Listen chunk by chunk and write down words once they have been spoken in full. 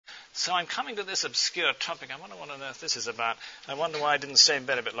So I'm coming to this obscure topic. I wonder what on earth this is about. I wonder why I didn't stay in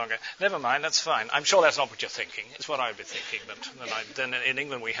bed a bit longer. Never mind, that's fine. I'm sure that's not what you're thinking. It's what I would be thinking. But then in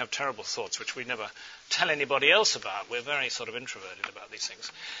England we have terrible thoughts which we never tell anybody else about. We're very sort of introverted about these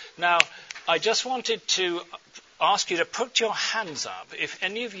things. Now, I just wanted to ask you to put your hands up if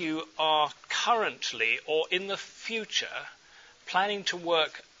any of you are currently or in the future planning to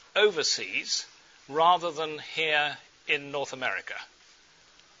work overseas rather than here in North America.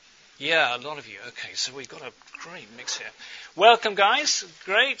 Yeah, a lot of you. Okay, so we've got a great mix here. Welcome, guys.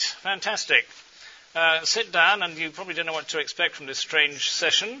 Great. Fantastic. Sit down, and you probably don't know what to expect from this strange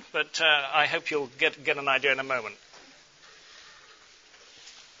session, but I hope you'll get an idea in a moment.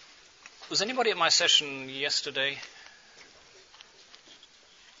 Was anybody at my session yesterday?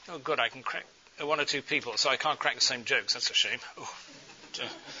 Oh, good, I can crack one or two people, so I can't crack the same jokes. That's a shame. Oh. They're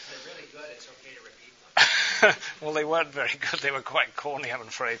really good. It's okay to repeat them. Well, they weren't very good. They were quite corny, I'm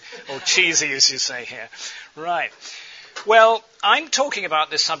afraid, or cheesy, as you say here. Right. Well, I'm talking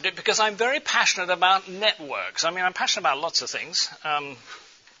about this subject because I'm very passionate about networks. I mean, I'm passionate about lots of things,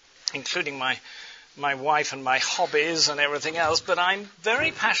 including my wife and my hobbies and everything else, but I'm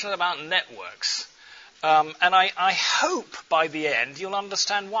very passionate about networks. And I hope by the end you'll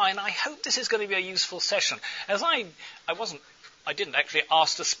understand why, and I hope this is going to be a useful session. As I didn't actually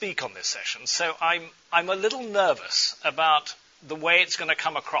ask to speak on this session, so I'm a little nervous about the way it's going to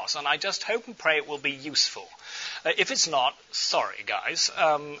come across, and I just hope and pray it will be useful. If it's not, sorry guys,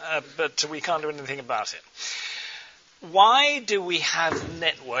 but we can't do anything about it. Why do we have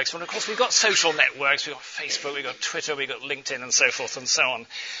networks? Well, of course, we've got social networks. We've got Facebook, we've got Twitter, we've got LinkedIn, and so forth and so on.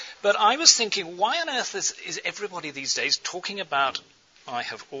 But I was thinking, why on earth is everybody these days talking about, I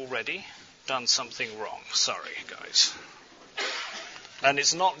have already done something wrong. Sorry, guys. And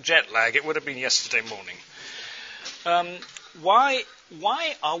it's not jet lag. It would have been yesterday morning. Why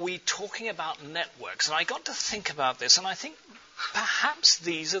are we talking about networks? And I got to think about this, and I think perhaps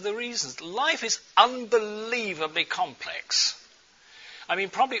these are the reasons. Life is unbelievably complex. I mean,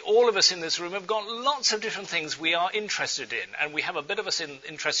 probably all of us in this room have got lots of different things we are interested in, and we have a bit of us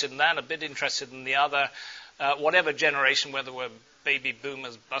interested in that, a bit interested in the other, whatever generation, whether we're baby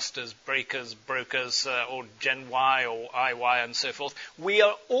boomers, busters, breakers, brokers, or Gen Y or IY and so forth. We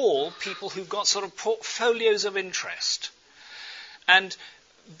are all people who've got sort of portfolios of interest. And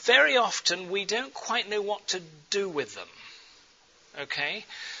very often we don't quite know what to do with them. Okay?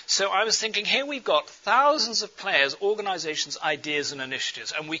 So I was thinking, here we've got thousands of players, organizations, ideas and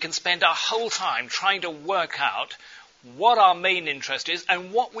initiatives, and we can spend our whole time trying to work out what our main interest is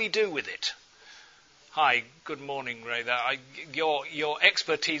and what we do with it. Hi, good morning, Ray. Your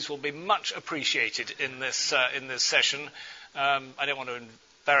expertise will be much appreciated in this session. I don't want to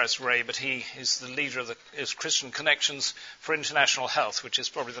embarrass Ray, but he is the leader of his Christian Connections for International Health, which is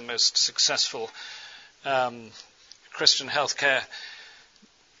probably the most successful Christian healthcare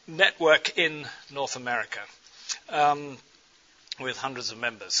network in North America, with hundreds of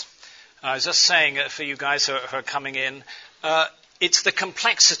members. I was just saying, for you guys who are coming in, it's the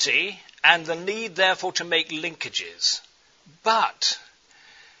complexity and the need, therefore, to make linkages. But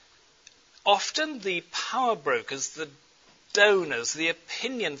often the power brokers, the donors, the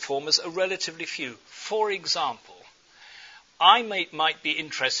opinion formers are relatively few. For example, I might be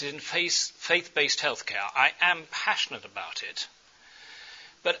interested in faith-based healthcare. I am passionate about it.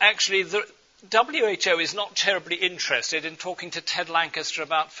 But actually, the WHO is not terribly interested in talking to Ted Lancaster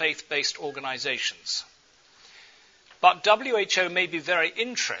about faith-based organizations. But WHO may be very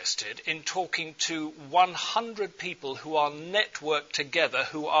interested in talking to 100 people who are networked together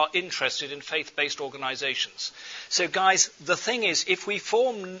who are interested in faith-based organizations. So guys, the thing is, if we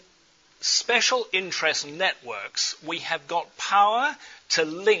form special interest networks, we have got power to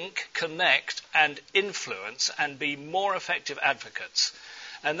link, connect, and influence and be more effective advocates.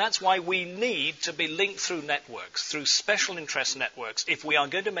 And that's why we need to be linked through networks, through special interest networks, if we are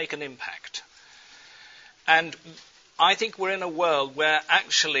going to make an impact. And I think we're in a world where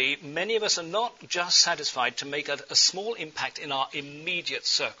actually many of us are not just satisfied to make a small impact in our immediate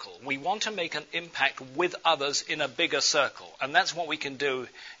circle. We want to make an impact with others in a bigger circle. And that's what we can do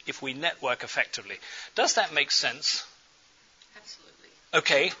if we network effectively. Does that make sense? Absolutely.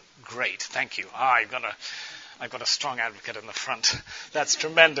 Okay, great. Thank you. I've got a strong advocate in the front. That's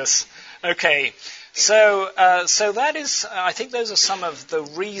tremendous. Okay, so that is, I think those are some of the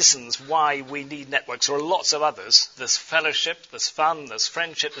reasons why we need networks. There are lots of others. There's fellowship, there's fun, there's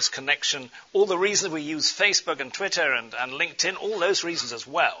friendship, there's connection. All the reasons we use Facebook and Twitter and LinkedIn, all those reasons as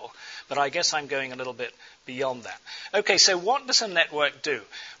well. But I guess I'm going a little bit beyond that. Okay, so what does a network do?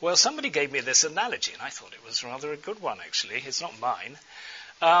 Well, somebody gave me this analogy, and I thought it was rather a good one, actually. It's not mine.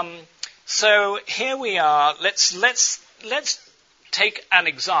 So here we are. Let's take an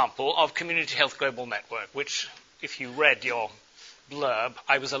example of Community Health Global Network, which, if you read your blurb,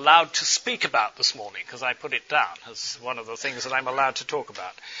 I was allowed to speak about this morning because I put it down as one of the things that I'm allowed to talk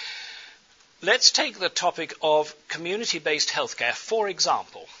about. Let's take the topic of community-based healthcare, for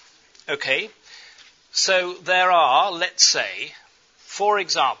example. Okay, so there are, let's say, for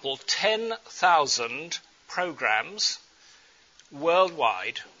example, 10,000 programs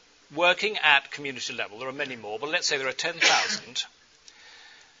worldwide working at community level. There are many more, but let's say there are 10,000.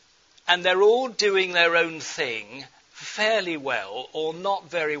 And they're all doing their own thing fairly well or not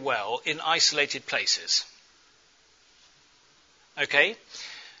very well in isolated places. Okay?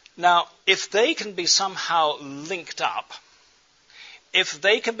 Now, if they can be somehow linked up, if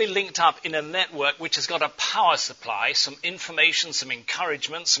they can be linked up in a network which has got a power supply, some information, some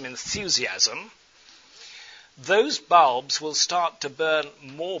encouragement, some enthusiasm, those bulbs will start to burn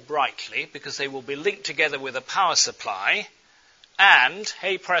more brightly because they will be linked together with a power supply, and,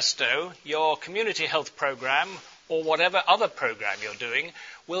 hey presto, your community health program or whatever other program you're doing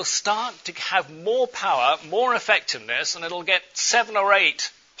will start to have more power, more effectiveness, and it'll get 7 or 8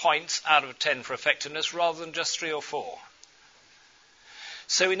 points out of 10 for effectiveness rather than just 3 or 4.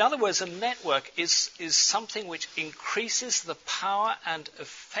 So in other words, a network is something which increases the power and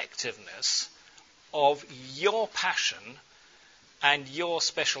effectiveness of your passion and your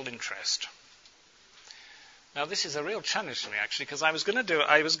special interest. Now, this is a real challenge to me, actually, because I was going to do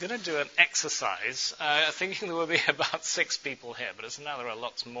an exercise, thinking there would be about 6 people here, but now there are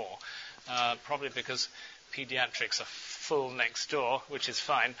lots more, probably because pediatrics are full next door, which is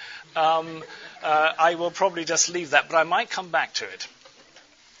fine. I will probably just leave that, but I might come back to it.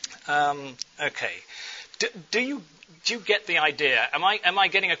 Okay. Do you get the idea? Am I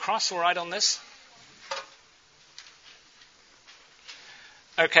getting across all right on this?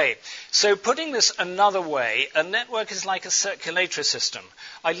 Okay, so putting this another way, a network is like a circulatory system.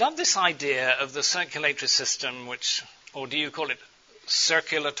 I love this idea of the circulatory system, or do you call it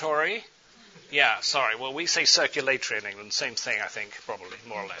circulatory? Yeah, sorry. Well, we say circulatory in England. Same thing, I think, probably,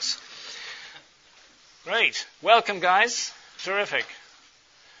 more or less. Great. Welcome, guys. Terrific.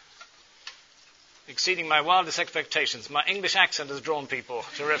 Exceeding my wildest expectations. My English accent has drawn people.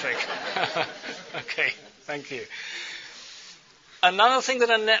 Terrific. Okay, thank you. Another thing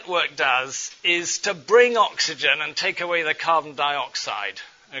that a network does is to bring oxygen and take away the carbon dioxide.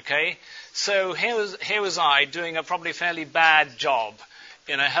 Okay? So here was I doing a probably fairly bad job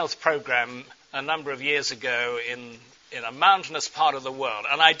in a health program a number of years ago in a mountainous part of the world.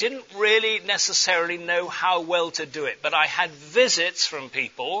 And I didn't really necessarily know how well to do it. But I had visits from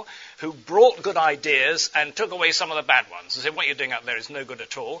people who brought good ideas and took away some of the bad ones. They said, what you're doing up there is no good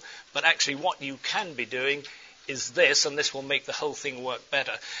at all. But actually what you can be doing is this, and this will make the whole thing work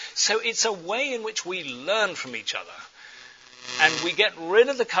better. So it's a way in which we learn from each other. And we get rid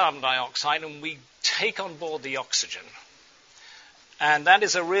of the carbon dioxide and we take on board the oxygen. And that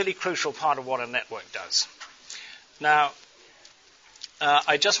is a really crucial part of what a network does. Now,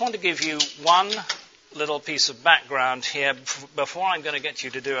 I just want to give you one little piece of background here before I'm going to get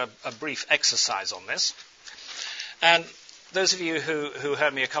you to do a brief exercise on this. And those of you who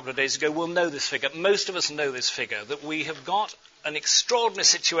heard me a couple of days ago will know this figure. Most of us know this figure, that we have got an extraordinary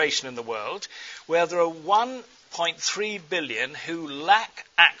situation in the world where there are 1.3 billion who lack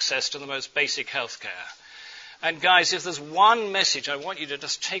access to the most basic health care. And guys, if there's one message I want you to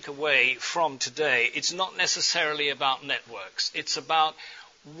just take away from today, it's not necessarily about networks. It's about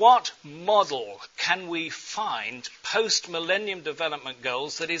what model can we find post-Millennium Development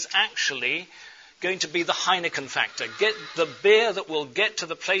Goals that is actually going to be the Heineken factor. Get the beer that will get to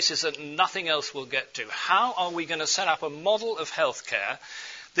the places that nothing else will get to. How are we going to set up a model of healthcare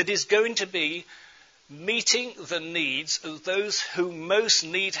that is going to be meeting the needs of those who most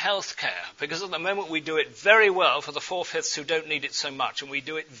need healthcare? Because at the moment we do it very well for the 4/5 who don't need it so much, and we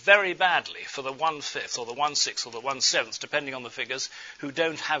do it very badly for the 1/5 or the 1/6 or the 1/7, depending on the figures, who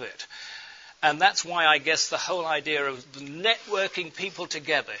don't have it. And that's why I guess the whole idea of networking people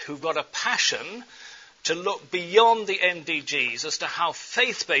together who've got a passion to look beyond the MDGs as to how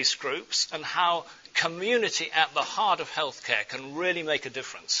faith-based groups and how community at the heart of healthcare can really make a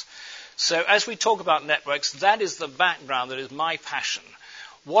difference. So as we talk about networks, that is the background, that is my passion.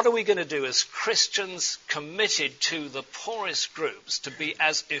 What are we going to do as Christians committed to the poorest groups to be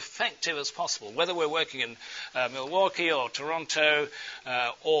as effective as possible, whether we're working in Milwaukee or Toronto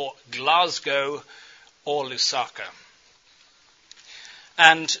or Glasgow or Lusaka?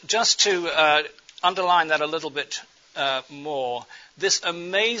 And just to underline that a little bit more, this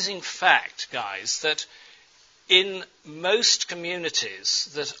amazing fact, guys, that in most communities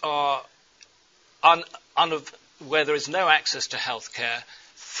that are where there is no access to healthcare,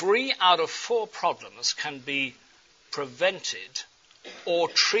 3 out of 4 problems can be prevented or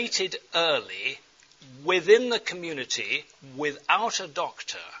treated early within the community without a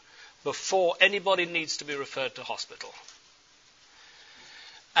doctor before anybody needs to be referred to hospital.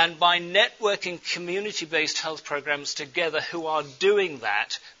 And by networking community-based health programs together who are doing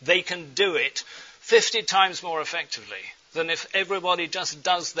that, they can do it 50 times more effectively than if everybody just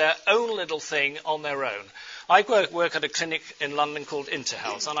does their own little thing on their own. I work at a clinic in London called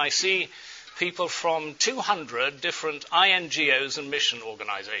Interhealth, and I see people from 200 different INGOs and mission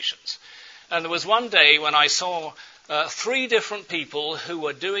organizations. And there was one day when I saw 3 different people who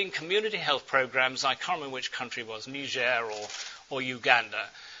were doing community health programs. I can't remember which country it was, Niger or Uganda.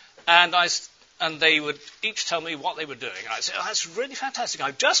 And they would each tell me what they were doing. And I said, that's really fantastic.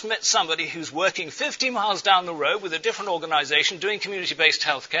 I've just met somebody who's working 50 miles down the road with a different organization doing community-based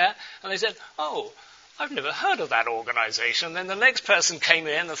healthcare. And they said, oh, I've never heard of that organization. And then the next person came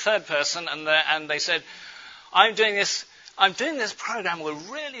in, the third person, and they said, I'm doing this program. We're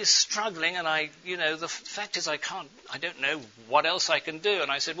really struggling, and the fact is I don't know what else I can do.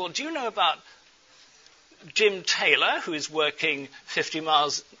 And I said, well, do you know about Jim Taylor, who is working 50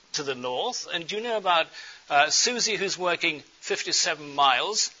 miles to the north? And do you know about Susie, who's working 57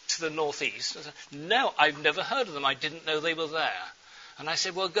 miles to the northeast? I said, no, I've never heard of them. I didn't know they were there. And I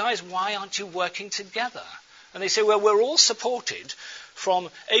said, well, guys, why aren't you working together? And they say, well, we're all supported from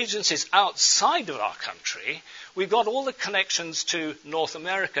agencies outside of our country. We've got all the connections to North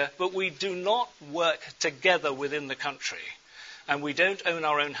America, but we do not work together within the country. And we don't own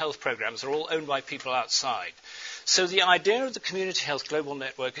our own health programs. They're all owned by people outside. So the idea of the Community Health Global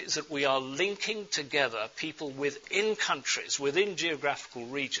Network is that we are linking together people within countries, within geographical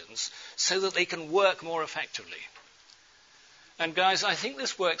regions, so that they can work more effectively. And guys, I think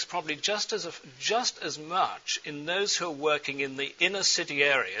this works probably just as much in those who are working in the inner city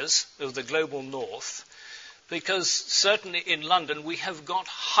areas of the global north, because certainly in London we have got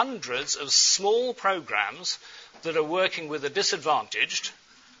hundreds of small programs that are working with the disadvantaged.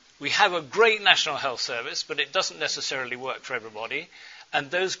 We have a great national health service, but it doesn't necessarily work for everybody, and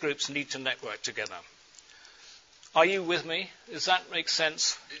those groups need to network together. Are you with me? Does that make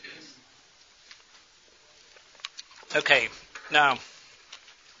sense? Okay, now,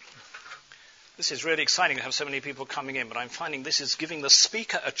 this is really exciting to have so many people coming in, but I'm finding this is giving the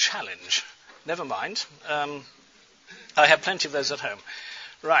speaker a challenge. Never mind. I have plenty of those at home.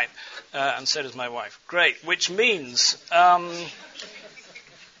 Right, and so does my wife. Great, which means I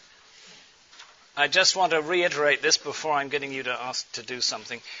just want to reiterate this before I'm getting you to ask to do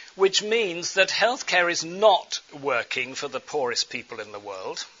something, which means that healthcare is not working for the poorest people in the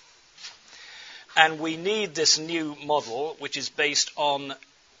world. And we need this new model, which is based on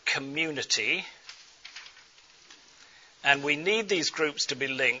community. And we need these groups to be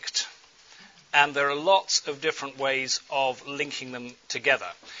linked. And there are lots of different ways of linking them together.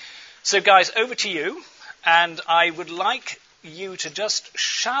 So, guys, over to you. And I would like you to just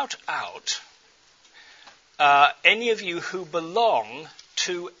shout out any of you who belong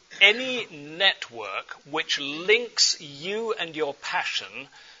to any network which links you and your passion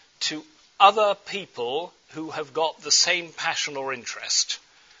to other people who have got the same passion or interest.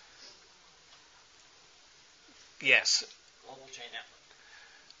 Yes. Global Chain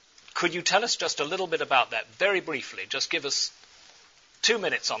Network. Could you tell us just a little bit about that, very briefly? Just give us 2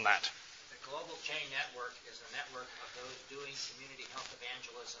 minutes on that. The Global Chain Network is a network of those doing community health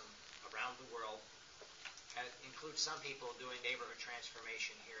evangelism around the world. It includes some people doing neighborhood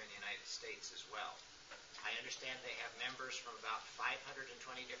transformation here in the United States as well. I understand they have members from about 520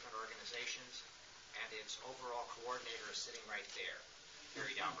 different organizations, and its overall coordinator is sitting right there,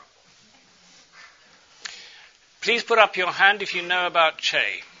 Terry Dalrymple. Please put up your hand if you know about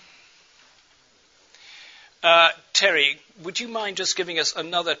Che. Terry, would you mind just giving us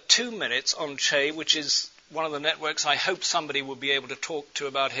another 2 minutes on Che, which is one of the networks I hope somebody will be able to talk to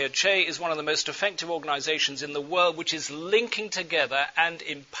about here. Che is one of the most effective organizations in the world which is linking together and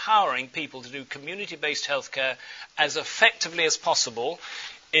empowering people to do community-based healthcare as effectively as possible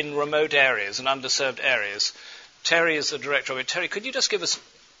in remote areas and underserved areas. Terry is the director of it. Terry, could you just give us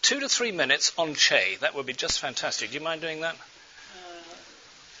 2 to 3 minutes on Che? That would be just fantastic. Do you mind doing that?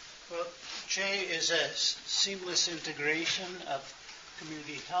 Well, Che is a seamless integration of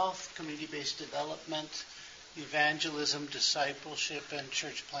community health, community-based development, evangelism, discipleship, and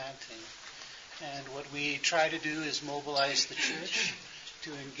church planting. And what we try to do is mobilize the church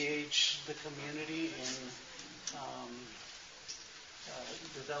to engage the community in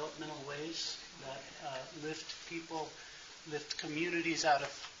developmental ways that lift people, lift communities out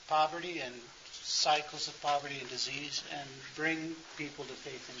of poverty and cycles of poverty and disease, and bring people to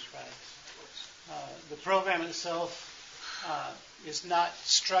faith in Christ. The program itself is not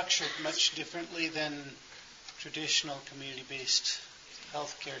structured much differently than traditional community-based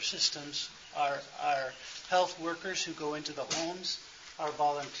healthcare systems. Our health workers who go into the homes are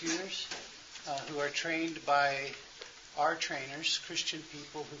volunteers who are trained by our trainers, Christian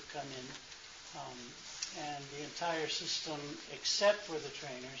people who've come in, and the entire system, except for the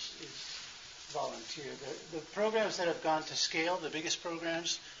trainers, is volunteer. The programs that have gone to scale, the biggest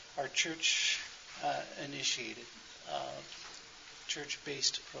programs, are church initiated,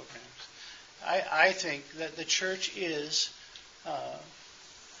 church-based programs. I think that the church is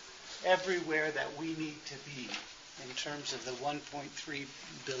everywhere that we need to be in terms of the 1.3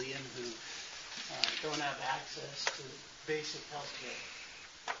 billion who don't have access to basic health care.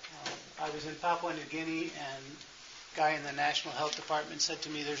 I was in Papua New Guinea, and a guy in the National Health Department said to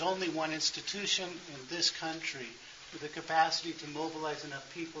me, there's only one institution in this country with the capacity to mobilize enough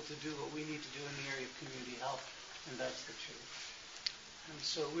people to do what we need to do in the area of community health, and that's the church. And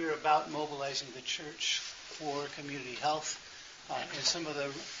so we're about mobilizing the church for community health in some of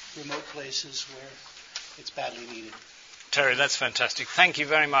the remote places where it's badly needed. Terry, that's fantastic. Thank you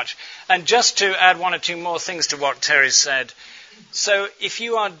very much. And just to add one or two more things to what Terry said. So if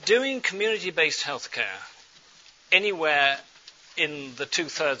you are doing community-based healthcare anywhere in the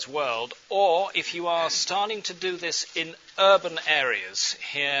two-thirds world, or if you are starting to do this in urban areas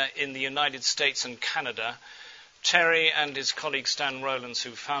here in the United States and Canada, Terry and his colleague Stan Rowlands,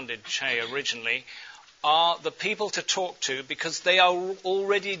 who founded CHE originally, are the people to talk to because they are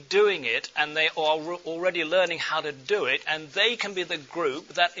already doing it and they are already learning how to do it, and they can be the group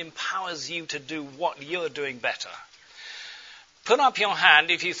that empowers you to do what you're doing better. Put up your hand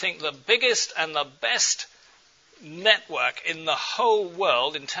if you think the biggest and the best network in the whole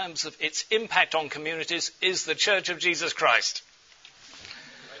world in terms of its impact on communities is the Church of Jesus Christ.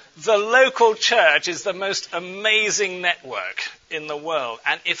 The local church is the most amazing network in the world.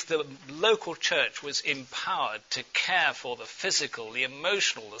 And if the local church was empowered to care for the physical, the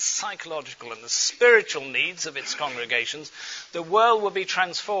emotional, the psychological, and the spiritual needs of its congregations, the world would be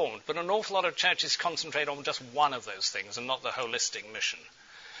transformed. But an awful lot of churches concentrate on just one of those things and not the holistic mission.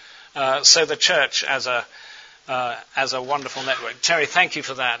 So the church as a wonderful network. Terry, thank you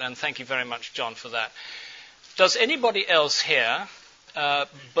for that, and thank you very much, John, for that. Does anybody else here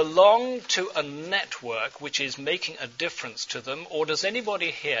belong to a network which is making a difference to them, or does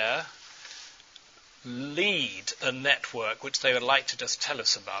anybody here lead a network which they would like to just tell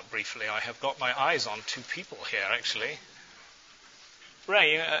us about briefly? I have got my eyes on two people here, actually.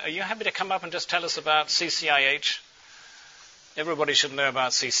 Ray, are you happy to come up and just tell us about CCIH? Everybody should know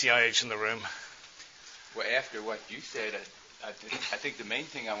about CCIH in the room. Well, after what you said, I think the main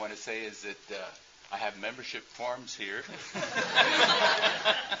thing I want to say is that I have membership forms here.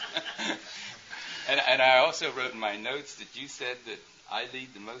 and I also wrote in my notes that you said that I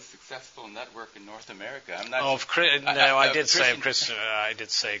lead the most successful network in North America. I'm not I did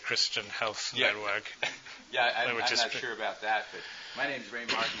say Christian Health Network. Yeah, I'm not sure about that, but my name is Ray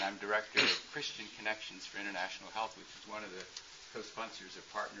Martin. I'm director of Christian Connections for International Health, which is one of the co-sponsors or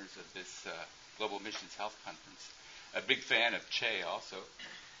partners of this Global Missions Health Conference. A big fan of CHE also.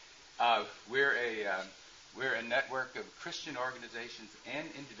 We're a network of Christian organizations and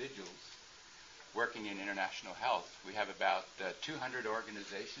individuals working in international health. We have about 200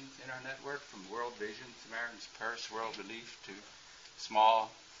 organizations in our network, from World Vision, Samaritan's Purse, World Relief, to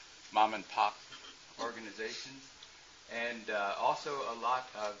small mom-and-pop organizations, and also a lot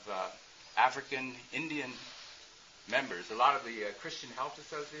of African Indian members. A lot of the Christian Health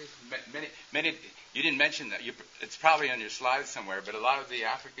Associations, many. You didn't mention that. It's probably on your slides somewhere, but a lot of the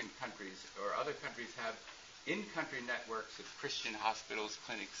African countries or other countries have in-country networks of Christian hospitals,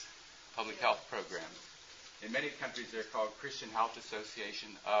 clinics, public health programs. In many countries, they're called Christian Health Association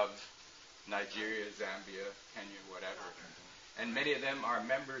of Nigeria, Zambia, Kenya, whatever. And many of them are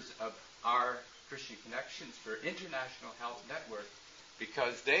members of our Christian Connections for International Health Network,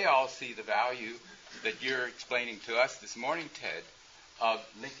 because they all see the value that you're explaining to us this morning, Ted, of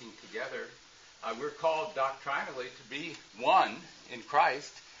linking together. We're called doctrinally to be one in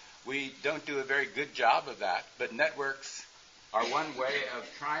Christ. We don't do a very good job of that, but networks are one way of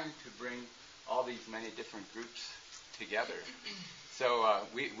trying to bring all these many different groups together. So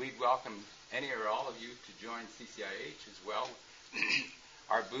we welcome any or all of you to join CCIH as well.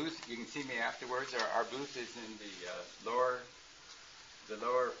 Our booth, you can see me afterwards. Our booth is in the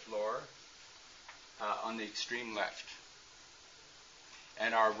lower floor on the extreme left.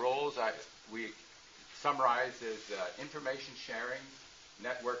 And our roles we summarize as information sharing,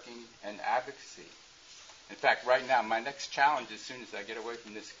 networking, and advocacy. In fact, right now, my next challenge as soon as I get away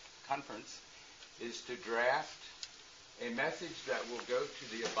from this conference is to draft a message that will go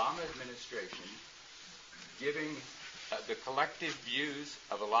to the Obama administration giving the collective views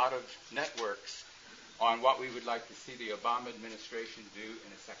of a lot of networks on what we would like to see the Obama administration do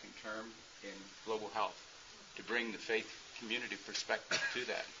in a second term in global health, to bring the faith community perspective to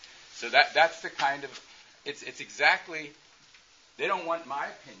that. So that's the kind of, it's exactly, they don't want my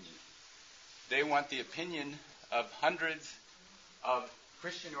opinion. They want the opinion of hundreds of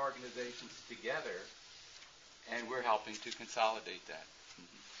Christian organizations together, and we're helping to consolidate that.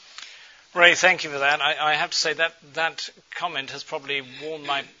 Ray, thank you for that. I have to say that comment has probably warmed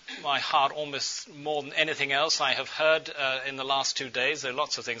my heart almost more than anything else I have heard in the last 2 days. There are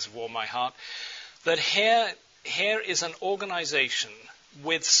lots of things that warm my heart. That here is an organization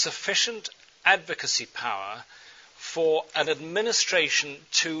with sufficient advocacy power for an administration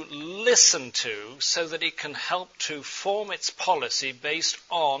to listen to so that it can help to form its policy based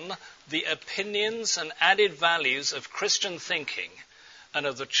on the opinions and added values of Christian thinking and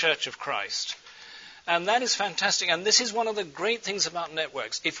of the Church of Christ. And that is fantastic. And this is one of the great things about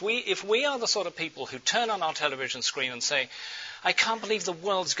networks. If we are the sort of people who turn on our television screen and say, I can't believe the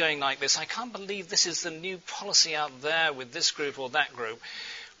world's going like this, I can't believe this is the new policy out there with this group or that group,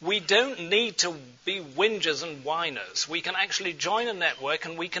 we don't need to be whingers and whiners. We can actually join a network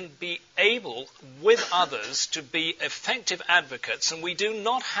and we can be able, with others, to be effective advocates, and we do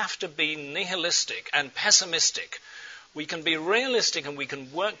not have to be nihilistic and pessimistic. We can be realistic and we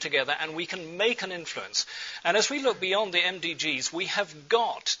can work together and we can make an influence. And as we look beyond the MDGs, we have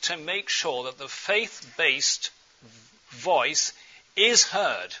got to make sure that the faith-based voice is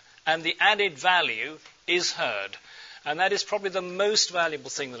heard and the added value is heard. And that is probably the most valuable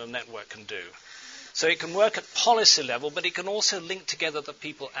thing that a network can do. So it can work at policy level, but it can also link together the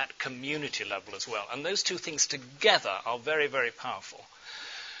people at community level as well. And those two things together are very, very powerful.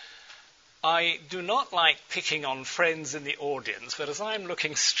 I do not like picking on friends in the audience, but as I'm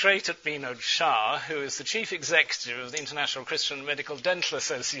looking straight at Vinod Shah, who is the Chief Executive of the International Christian Medical Dental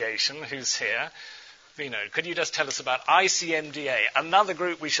Association, who's here. Vinod, could you just tell us about ICMDA, another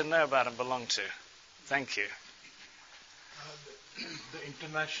group we should know about and belong to? Thank you. The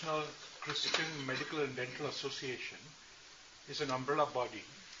International Christian Medical and Dental Association is an umbrella body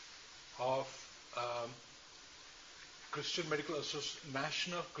of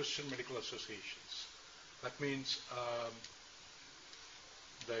national Christian medical associations. That means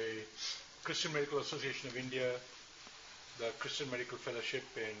the Christian Medical Association of India, the Christian Medical Fellowship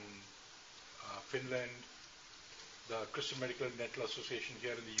in Finland, the Christian Medical and Dental Association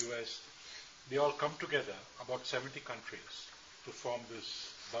here in the US. They all come together, about 70 countries, to form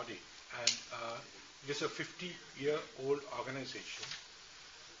this body. And it is a 50-year-old organization.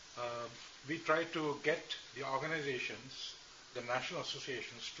 We try to get the organizations, the national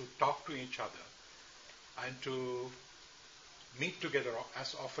associations, to talk to each other and to meet together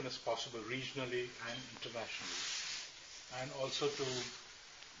as often as possible, regionally and internationally, and also to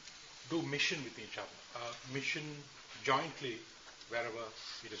do mission with each other, mission jointly wherever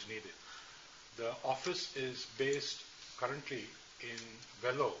it is needed. The office is based currently in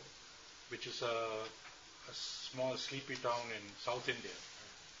Vellore, which is a small sleepy town in South India,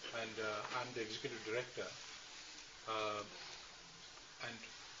 and I'm the executive director. And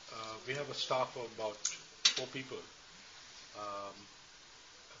we have a staff of about 4 people.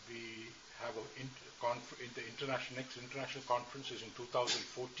 We have next international conference is in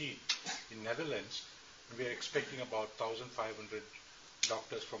 2014 in Netherlands, and we are expecting about 1,500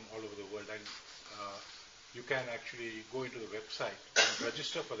 doctors from all over the world. And you can actually go into the website and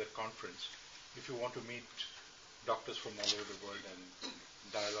register for that conference if you want to meet doctors from all over the world and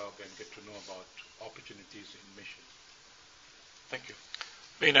dialogue and get to know about opportunities in mission. Thank you.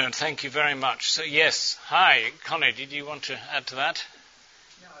 Vinod, thank you very much. So yes, hi, Connie, did you want to add to that?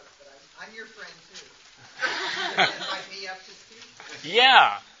 No, but I'm your friend too. Invite me up to speak?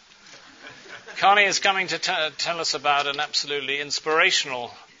 Yeah. Connie is coming to tell us about an absolutely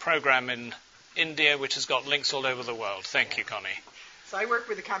inspirational program in India, which has got links all over the world. Thank you, Connie. So I work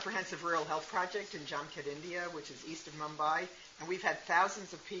with the Comprehensive Rural Health Project in Jamkhed, India, which is east of Mumbai. And we've had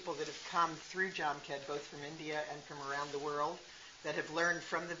thousands of people that have come through Jamkhed, both from India and from around the world, that have learned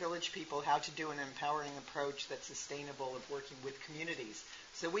from the village people how to do an empowering approach that's sustainable of working with communities.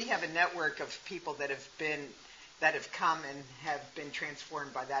 So we have a network of people that have come and have been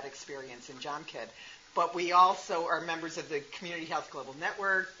transformed by that experience in Jamkhed. But we also are members of the Community Health Global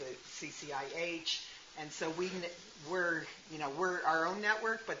Network, the CCIH, And so we're our own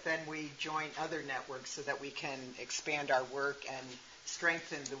network, but then we join other networks so that we can expand our work and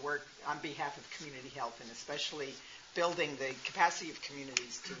strengthen the work on behalf of community health, and especially building the capacity of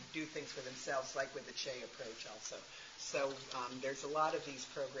communities to do things for themselves, like with the CHE approach also. So there's a lot of these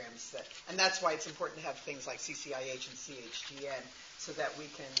programs and that's why it's important to have things like CCIH and CHGN so that we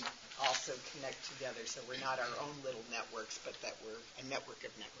can also connect together. So we're not our own little networks, but that we're a network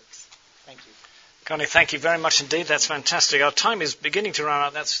of networks. Thank you. Connie, thank you very much indeed. That's fantastic. Our time is beginning to run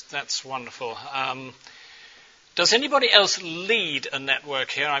out. That's wonderful. Does anybody else lead a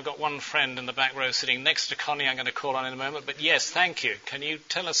network here? I've got one friend in the back row sitting next to Connie I'm going to call on in a moment. But yes, thank you. Can you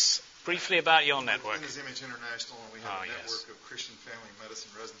tell us briefly about your network? Mazimize International, and we have a network of Christian family medicine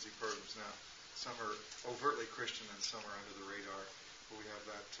residency programs now. Some are overtly Christian and some are under the radar. But we have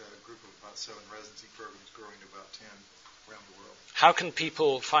that group of about 7 residency programs growing to about 10 around the world. How can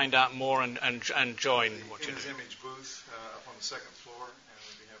people find out more and join what you do? Mazimize booth up on the 2nd floor, and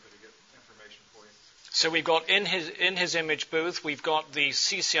we'd be happy to get information for you. So we've got in his image booth, we've got the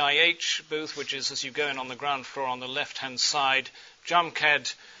CCIH booth, which is as you go in on the ground floor on the left-hand side.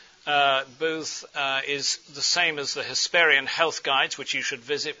 JUMCAD booth is the same as the Hesperian Health Guides, which you should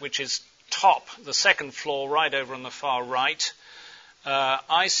visit, which is top, the 2nd floor, right over on the far right.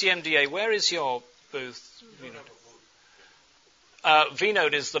 ICMDA, where is your booth?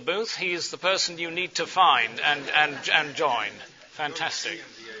 Vinod is the booth. He is the person you need to find and join. Fantastic.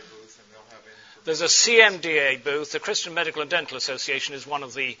 There's a CMDA booth. The Christian Medical and Dental Association is one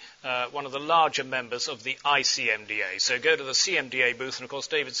of the larger members of the ICMDA. So go to the CMDA booth, and of course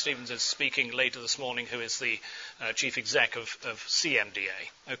David Stevens is speaking later this morning, who is the chief exec of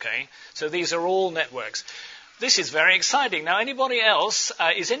CMDA. Okay, so these are all networks. This is very exciting. Now,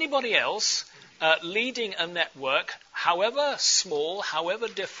 is anybody else leading a network, however small, however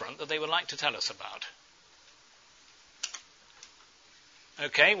different, that they would like to tell us about?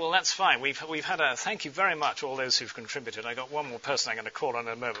 Okay, well, that's fine. We've had thank you very much, all those who've contributed. I got one more person I'm going to call on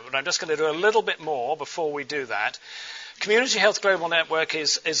in a moment, but I'm just going to do a little bit more before we do that. Community Health Global Network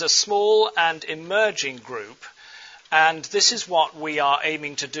is a small and emerging group, and this is what we are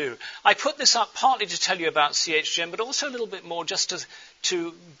aiming to do. I put this up partly to tell you about CHGN, but also a little bit more just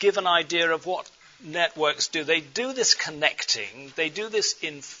to give an idea of what networks do. They do this connecting, they do this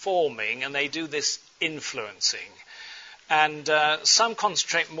informing, and they do this influencing. And some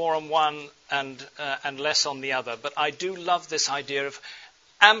concentrate more on one and less on the other. But I do love this idea of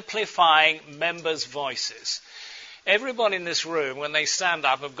amplifying members' voices. Everybody in this room, when they stand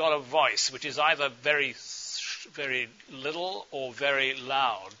up, have got a voice, which is either very, very little or very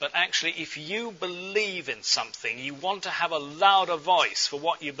loud. But actually, if you believe in something, you want to have a louder voice for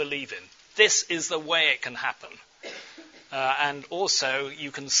what you believe in. This is the way it can happen. And also,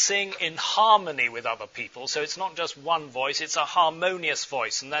 you can sing in harmony with other people. So it's not just one voice, it's a harmonious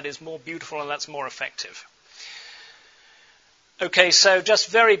voice. And that is more beautiful and that's more effective. Okay, so just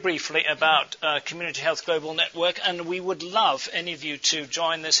very briefly about Community Health Global Network. And we would love any of you to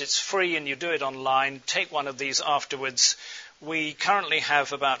join this. It's free and you do it online. Take one of these afterwards. We currently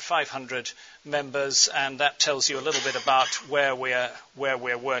have about 500 members. And that tells you a little bit about where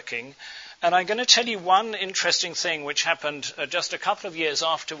we're working. And I'm going to tell you one interesting thing which happened just a couple of years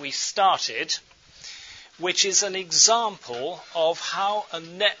after we started, which is an example of how a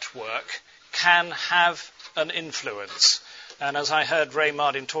network can have an influence. And as I heard Ray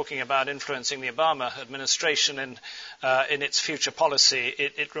Martin talking about influencing the Obama administration in its future policy,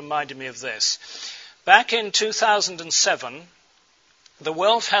 it reminded me of this. Back in 2007, the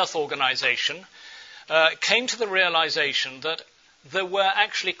World Health Organization came to the realization that there were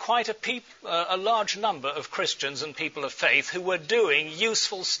actually quite a large number of Christians and people of faith who were doing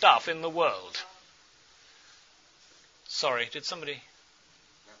useful stuff in the world. Sorry, did somebody?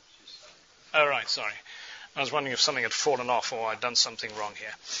 Oh, right, sorry. I was wondering if something had fallen off or I'd done something wrong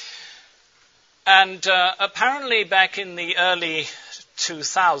here. And apparently back in the early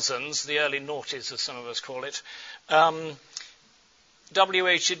 2000s, the early noughties as some of us call it,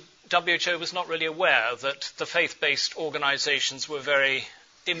 WHO was not really aware that the faith-based organizations were very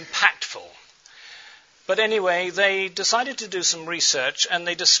impactful. But anyway, they decided to do some research and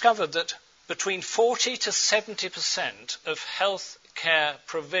they discovered that between 40 to 70% of health care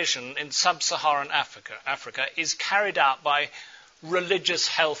provision in sub-Saharan Africa is carried out by religious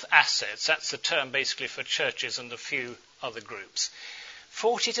health assets. That's the term basically for churches and a few other groups.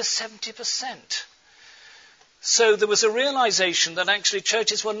 40 to 70%. So there was a realization that actually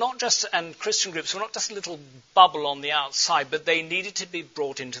churches were not just, and Christian groups were not just a little bubble on the outside, but they needed to be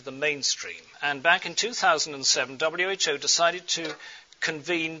brought into the mainstream. And back in 2007, WHO decided to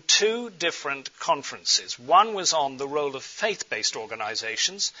convened 2 different conferences. One was on the role of faith-based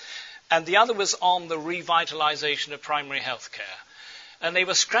organizations, and the other was on the revitalization of primary health care. And they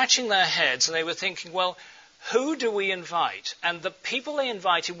were scratching their heads and they were thinking, well, who do we invite? And the people they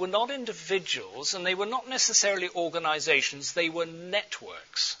invited were not individuals and they were not necessarily organizations, they were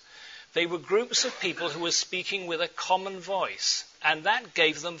networks. They were groups of people who were speaking with a common voice, and that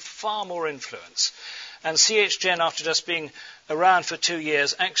gave them far more influence. And CHGen, after just being around for 2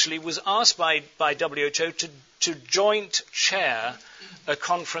 years, actually was asked by WHO to joint chair a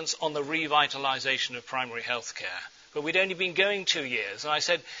conference on the revitalization of primary health care. But we'd only been going 2 years. And I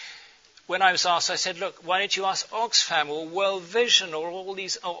said, when I was asked, I said, look, why don't you ask Oxfam or World Vision or all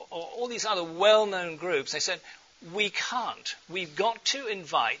these other well-known groups? They said, we can't. We've got to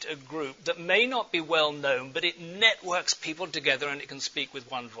invite a group that may not be well-known, but it networks people together and it can speak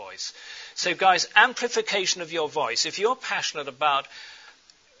with one voice. So, guys, amplification of your voice. If you're passionate about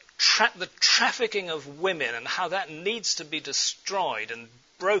the trafficking of women and how that needs to be destroyed and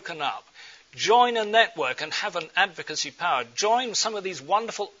broken up, join a network and have an advocacy power. Join some of these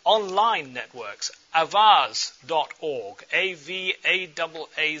wonderful online networks. Avaaz.org, AVAAZ.org,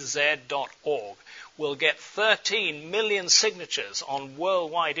 will get 13 million signatures on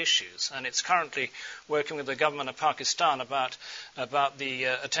worldwide issues, and it's currently working with the government of Pakistan about the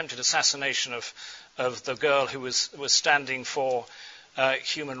attempted assassination of the girl who was standing for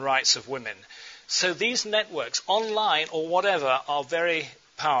human rights of women. So these networks, online or whatever, are very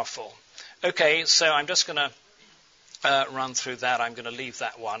powerful. Okay, so I'm just going to run through that. I'm going to leave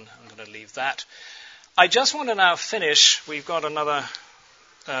that one. I'm going to leave that. I just want to now finish. We've got another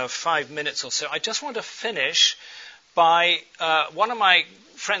 5 minutes or so. I just want to finish by one of my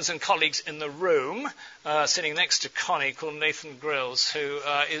friends and colleagues in the room, sitting next to Connie, called Nathan Grills, who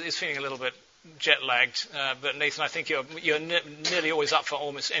is feeling a little bit jet-lagged. But Nathan, I think you're nearly always up for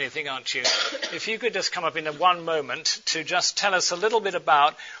almost anything, aren't you? If you could just come up in one moment to just tell us a little bit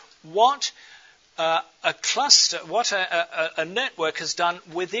about what a cluster, what a network has done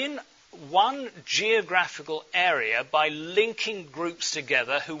within one geographical area by linking groups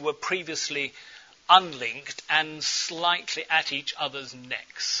together who were previously unlinked and slightly at each other's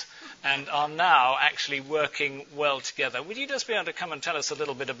necks and are now actually working well together. Would you just be able to come and tell us a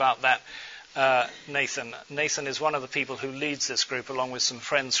little bit about that, Nathan? Nathan is one of the people who leads this group along with some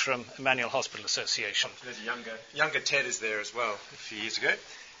friends from Emmanuel Hospital Association. There's a younger Ted is there as well a few years ago.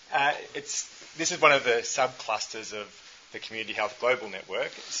 This is one of the sub-clusters of the Community Health Global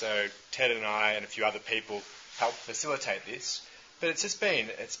Network. So Ted and I and a few other people helped facilitate this. But it's been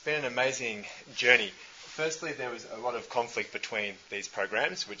an amazing journey. Firstly, there was a lot of conflict between these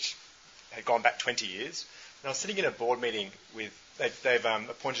programs, which had gone back 20 years. And I was sitting in a board meeting with, they've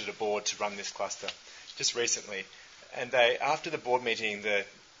appointed a board to run this cluster just recently. And after the board meeting,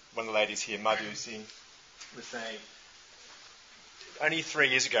 one of the ladies here, Madhu Singh, was saying, only 3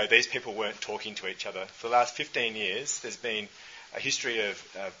 years ago, these people weren't talking to each other. For the last 15 years, there's been a history of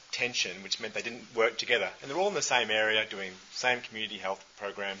tension, which meant they didn't work together. And they're all in the same area, doing same community health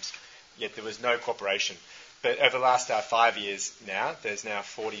programs, yet there was no cooperation. But over the last 5 years now, there's now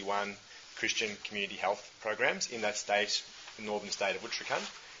 41 Christian community health programs in that state, the northern state of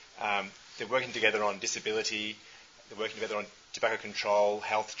Uttarakhand. They're working together on disability, they're working together on tobacco control,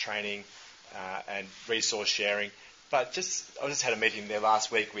 health training, and resource sharing. But I just had a meeting there last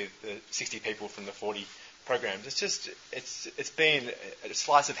week with 60 people from the 40 programs. It's been a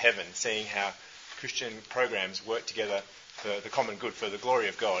slice of heaven seeing how Christian programs work together for the common good, for the glory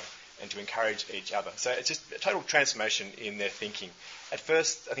of God, and to encourage each other. So it's just a total transformation in their thinking. At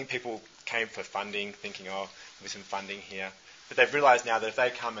first, I think people came for funding, thinking, there'll be some funding here. But they've realised now that if they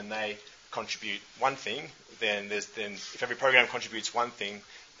come and they contribute one thing, then if every program contributes one thing,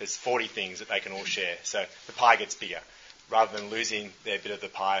 there's 40 things that they can all share. So the pie gets bigger. Rather than losing their bit of the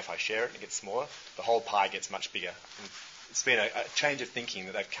pie if I share it and it gets smaller, the whole pie gets much bigger. And it's been a change of thinking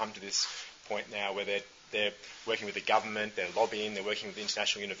that they've come to this point now where they're working with the government, they're lobbying, they're working with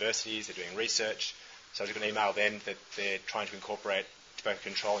international universities, they're doing research. So I was going to email them that they're trying to incorporate tobacco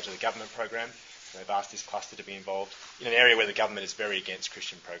control into the government program. And they've asked this cluster to be involved in an area where the government is very against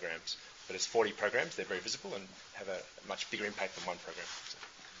Christian programs. But it's 40 programs, they're very visible and have a much bigger impact than one program. So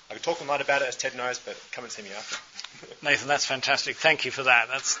I could talk all night about it, as Ted knows, but come and see me after. Nathan, that's fantastic. Thank you for that.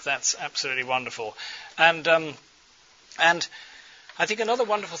 That's absolutely wonderful. And I think another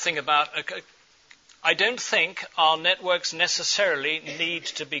wonderful thing about I don't think our networks necessarily need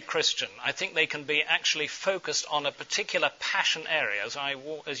to be Christian. I think they can be actually focused on a particular passion area.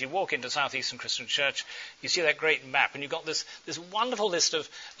 As you walk into Southeastern Christian Church, you see that great map, and you've got this wonderful list of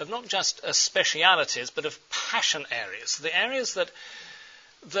not just specialities, but of passion areas. The areas that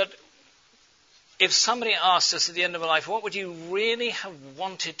that if somebody asked us at the end of our life, what would you really have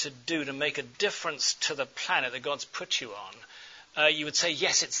wanted to do to make a difference to the planet that God's put you on? You would say,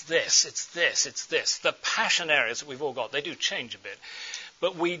 yes, it's this, it's this, it's this. The passion areas that we've all got, they do change a bit.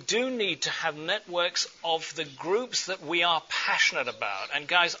 But we do need to have networks of the groups that we are passionate about. And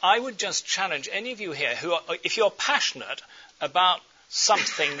guys, I would just challenge any of you here who are, if you're passionate about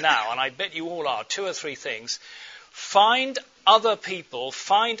something now, and I bet you all are, 2 or 3 things, find other people,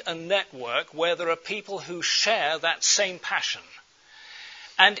 find a network where there are people who share that same passion.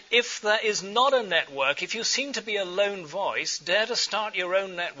 And if there is not a network, if you seem to be a lone voice, dare to start your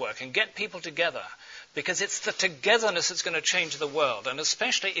own network and get people together. Because it's the togetherness that's going to change the world, and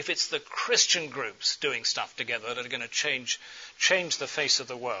especially if it's the Christian groups doing stuff together that are going to change the face of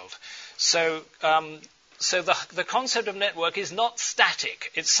the world. So the concept of network is not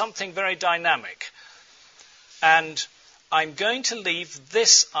static. It's something very dynamic. And I'm going to leave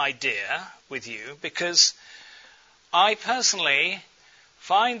this idea with you because I personally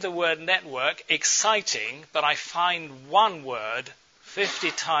find the word network exciting, but I find one word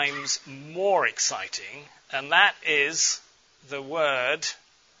 50 times more exciting, and that is the word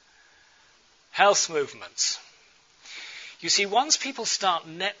health movements. You see, once people start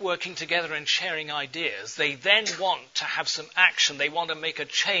networking together and sharing ideas, they then want to have some action. They want to make a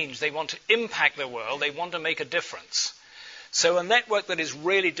change. They want to impact the world. They want to make a difference. So a network that is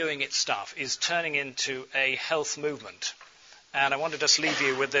really doing its stuff is turning into a health movement. And I want to just leave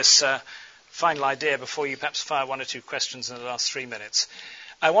you with this final idea before you perhaps fire 1 or 2 questions in the last 3 minutes.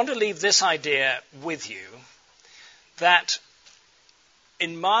 I want to leave this idea with you that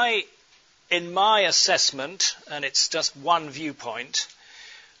in my assessment, and it's just one viewpoint,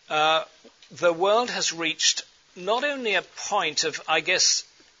 the world has reached not only a point of, I guess,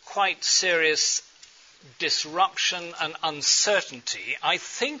 quite serious disruption and uncertainty. I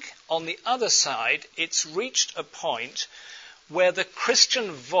think on the other side, it's reached a point where the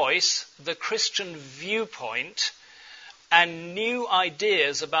Christian voice, the Christian viewpoint, and new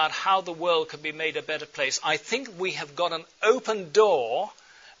ideas about how the world could be made a better place, I think we have got an open door,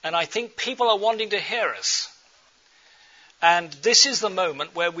 and I think people are wanting to hear us. And this is the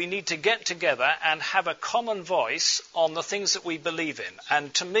moment where we need to get together and have a common voice on the things that we believe in.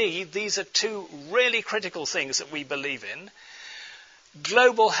 And to me, these are 2 really critical things that we believe in.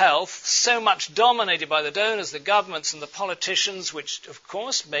 Global health, so much dominated by the donors, the governments and the politicians, which of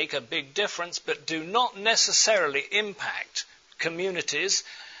course make a big difference, but do not necessarily impact communities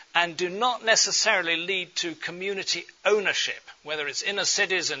and do not necessarily lead to community ownership, whether it's inner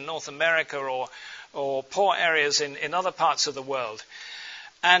cities in North America or poor areas in other parts of the world.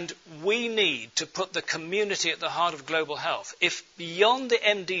 And we need to put the community at the heart of global health. If beyond the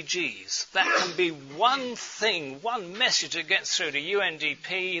MDGs, that can be one thing, one message that gets through to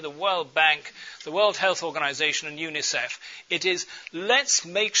UNDP, the World Bank, the World Health Organization and UNICEF, it is let's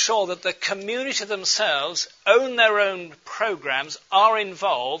make sure that the community themselves own their own programs, are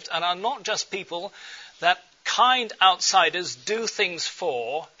involved, and are not just people that kind outsiders do things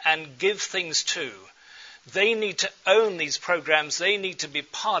for and give things to. They need to own these programs. They need to be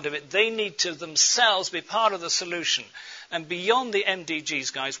part of it. They need to themselves be part of the solution. And beyond the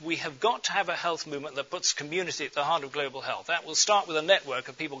MDGs, guys, we have got to have a health movement that puts community at the heart of global health. That will start with a network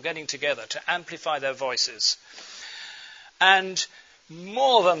of people getting together to amplify their voices. And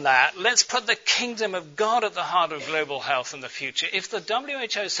more than that, let's put the kingdom of God at the heart of global health in the future. If the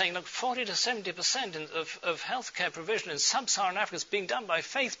WHO is saying, look, 40 to 70% of healthcare provision in sub-Saharan Africa is being done by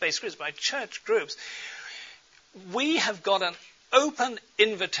faith-based groups, by church groups, we have got an open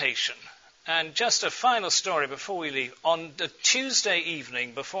invitation. And just a final story before we leave. On the Tuesday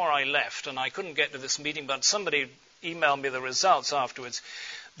evening before I left, and I couldn't get to this meeting, but somebody emailed me the results afterwards,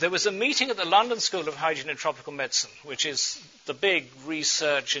 there was a meeting at the London School of Hygiene and Tropical Medicine, which is the big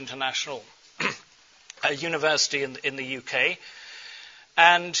research international university in the UK.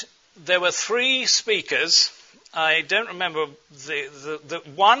 And there were 3 speakers. I don't remember. The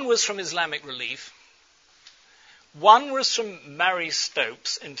one was from Islamic Relief. One was from Mary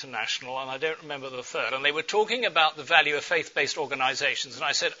Stopes International, and I don't remember the third. And they were talking about the value of faith-based organizations. And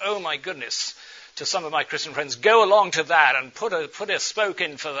I said, oh my goodness, to some of my Christian friends, go along to that and put a spoke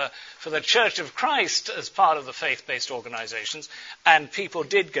in for the Church of Christ as part of the faith-based organizations. And people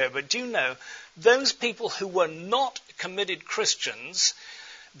did go. But do you know, those people who were not committed Christians,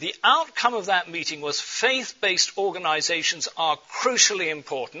 the outcome of that meeting was faith-based organizations are crucially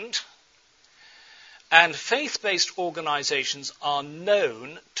important. And faith-based organizations are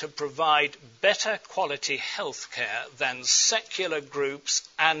known to provide better quality health care than secular groups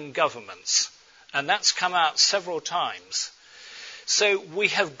and governments. And that's come out several times. So we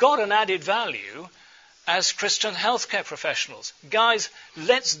have got an added value as Christian healthcare professionals. Guys,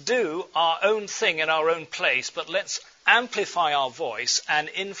 let's do our own thing in our own place, but let's amplify our voice and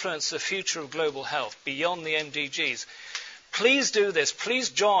influence the future of global health beyond the MDGs. Please do this. Please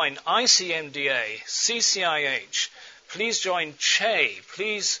join ICMDA, CCIH. Please join CHE.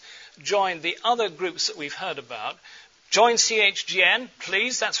 Please join the other groups that we've heard about. Join CHGN,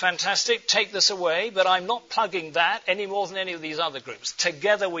 please. That's fantastic. Take this away. But I'm not plugging that any more than any of these other groups.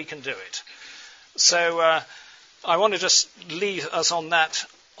 Together we can do it. So I want to just leave us on that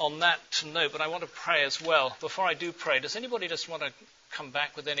note, but I want to pray as well. Before I do pray, does anybody just want to come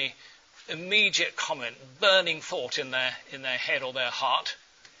back with any immediate comment, burning thought in their head or their heart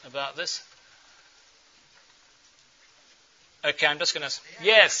about this? Okay, I'm just going to...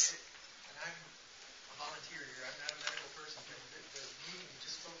 Yes. And I'm a volunteer here. I'm not a medical person, but the meeting you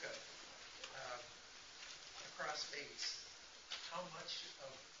just spoke of, across faiths, how much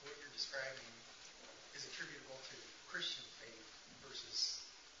of what you're describing is attributable to Christian faith versus,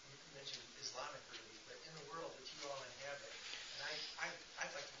 you mentioned Islamic belief, but in the world that you all inhabit, and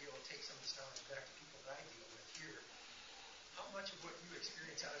I'd like to be able to take some of this knowledge back to people that I deal with here. How much of what you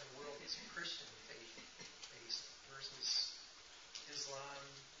experience out in the world is Christian faith-based versus Islam,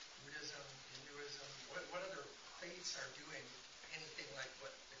 Buddhism, Hinduism? What other faiths are doing anything like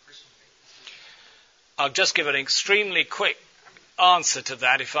what the Christian faith is doing? I'll just give an extremely quick answer to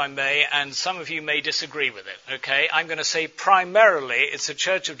that, if I may, and some of you may disagree with it, okay? I'm going to say primarily it's the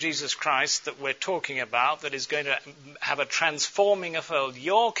Church of Jesus Christ that we're talking about that is going to have a transforming effect.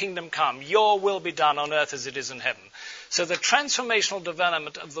 Your kingdom come, your will be done on earth as it is in heaven. So the transformational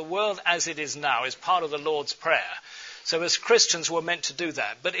development of the world as it is now is part of the Lord's Prayer. So as Christians, we're meant to do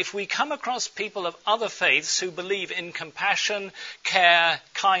that. But if we come across people of other faiths who believe in compassion, care,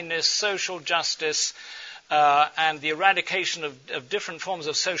 kindness, social justice, and the eradication of different forms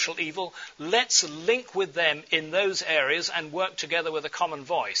of social evil, let's link with them in those areas and work together with a common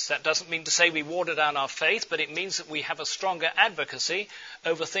voice. That doesn't mean to say we water down our faith, but it means that we have a stronger advocacy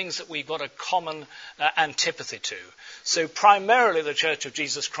over things that we've got a common antipathy to. So primarily the Church of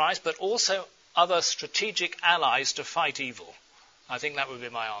Jesus Christ, but also other strategic allies to fight evil. I think that would be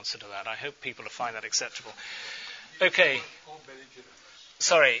my answer to that. I hope people will find that acceptable. Okay.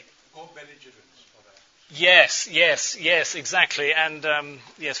 Sorry. Yes, exactly. And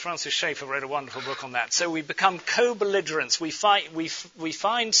yes, Francis Schaeffer wrote a wonderful book on that. So we become co-belligerents. We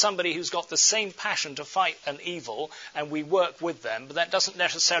find somebody who's got the same passion to fight an evil, and we work with them. But that doesn't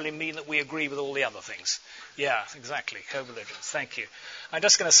necessarily mean that we agree with all the other things. Yeah, exactly. Co-belligerents. Thank you. I'm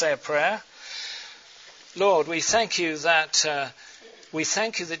just going to say a prayer. Lord, we thank you that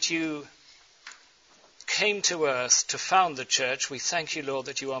you came to earth to found the church. We thank you, Lord,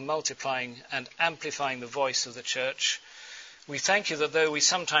 that you are multiplying and amplifying the voice of the church. We thank you that though we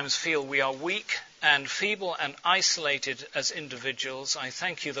sometimes feel we are weak and feeble and isolated as individuals, I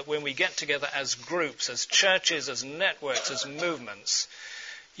thank you that when we get together as groups, as churches, as networks, as movements,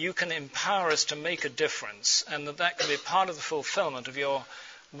 you can empower us to make a difference, and that can be part of the fulfillment of your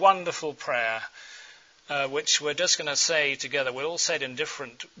wonderful prayer, which we're just going to say together. We'll all say it in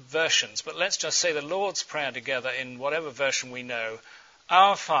different versions, but let's just say the Lord's Prayer together in whatever version we know.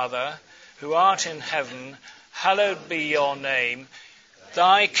 Our Father, who art in heaven, hallowed be your name.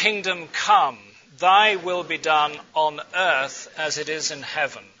 Thy kingdom come, thy will be done on earth as it is in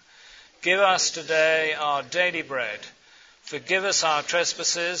heaven. Give us today our daily bread. Forgive us our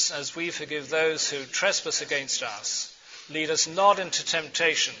trespasses as we forgive those who trespass against us. Lead us not into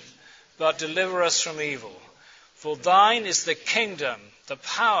temptation, but deliver us from evil. For thine is the kingdom, the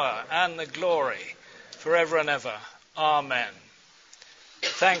power, and the glory, forever and ever. Amen.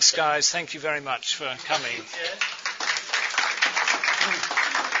 Thanks, guys. Thank you very much for coming.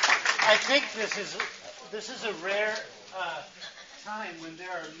 I think this is a rare time when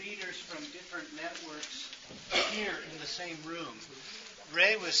there are leaders from different networks here in the same room.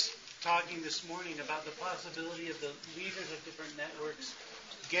 Ray was talking this morning about the possibility of the leaders of different networks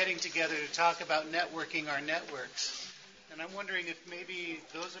getting together to talk about networking our networks. And I'm wondering if maybe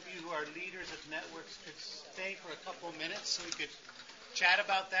those of you who are leaders of networks could stay for a couple of minutes so we could chat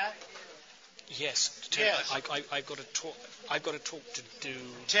about that. Yes, Ted, yes. I've got to talk. I've got to talk to do.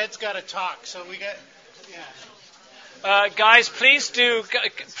 Ted's got to talk, so we got. Yeah. Guys, please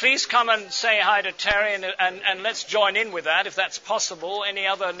come and say hi to Terry, and let's join in with that if that's possible. Any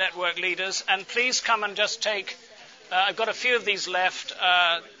other network leaders, and please come and just take. I've got a few of these left.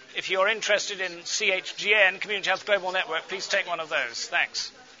 If you're interested in CHGN, Community Health Global Network, please take one of those.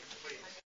 Thanks.